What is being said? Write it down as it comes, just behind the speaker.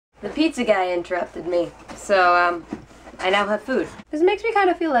The pizza guy interrupted me, so I now have food. This makes me kind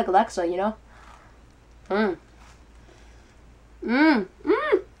of feel like Alexa, you know?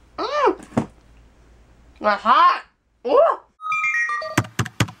 That's hot! Ooh!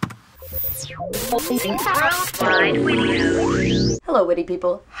 Hello, witty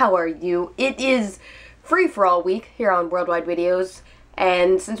people. How are you? It is free-for-all week here on Worldwide Videos,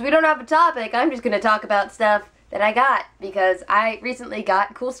 and since we don't have a topic, I'm just gonna talk about stuff that I got, because I recently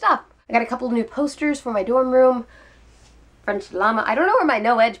got cool stuff. I got a couple of new posters for my dorm room. French llama. I don't know where my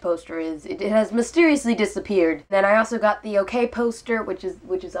no edge poster is. It has mysteriously disappeared. Then I also got the okay poster, which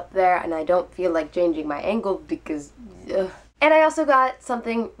is up there, and I don't feel like changing my angle because And I also got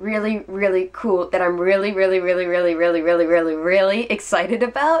something really, really cool that I'm really excited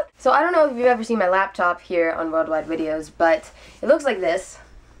about. So I don't know if you've ever seen my laptop here on Worldwide Videos, but it looks like this.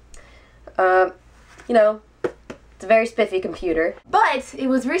 You know, it's a very spiffy computer. But it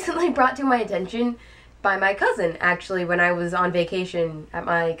was recently brought to my attention by my cousin, actually, when I was on vacation at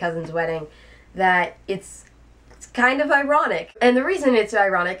my cousin's wedding, that it's kind of ironic. And the reason it's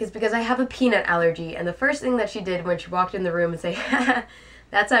ironic is because I have a peanut allergy, and the first thing that she did when she walked in the room and say, haha,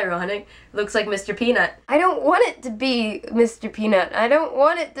 that's ironic, looks like Mr. Peanut. I don't want it to be Mr. Peanut. I don't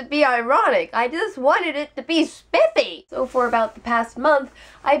want it to be ironic. I just wanted it to be spiffy. So for about the past month,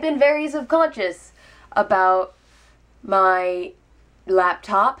 I've been very subconscious about my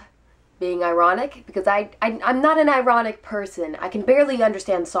laptop being ironic, because I'm not an ironic person. I can barely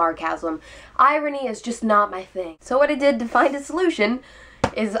understand sarcasm. Irony is just not my thing. So what I did to find a solution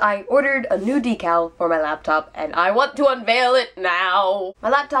is I ordered a new decal for my laptop, and I want to unveil it now. My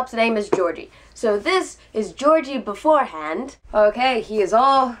laptop's name is Georgie. So this is Georgie beforehand. Okay, he is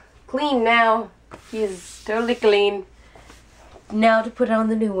all clean now. He is totally clean. Now to put on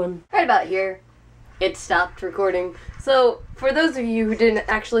the new one. Right about here, it stopped recording. So, for those of you who didn't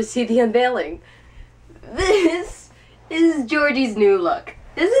actually see the unveiling, this is Georgie's new look.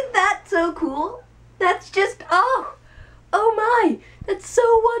 Isn't that so cool? That's just, oh my, that's so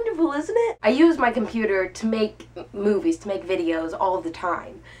wonderful, isn't it? I use my computer to make movies, to make videos all the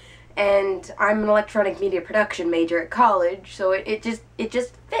time. And I'm an electronic media production major at college, so it just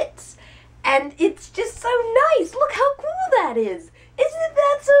fits. And it's just so nice. Look how cool that is. Isn't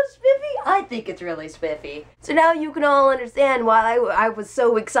that so spiffy? I think it's really spiffy. So now you can all understand why I was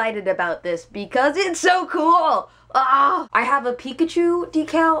so excited about this, because it's so cool! Ah! I have a Pikachu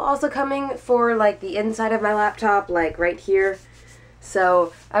decal also coming for like the inside of my laptop, like right here.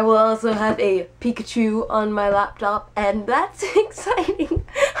 So I will also have a Pikachu on my laptop, and that's exciting.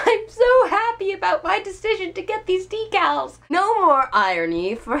 I'm so happy about my decision to get these decals. No more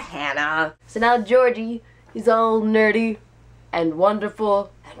irony for Hannah. So now Georgie is all nerdy and wonderful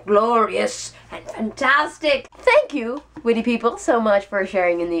and glorious and fantastic. Thank you, witty people, so much for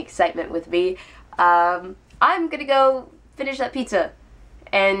sharing in the excitement with me. I'm gonna go finish that pizza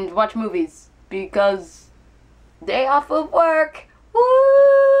and watch movies because day off of work.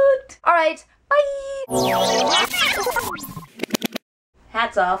 Woot! Alright, bye!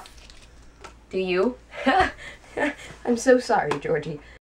 Hats off to you. I'm so sorry, Georgie.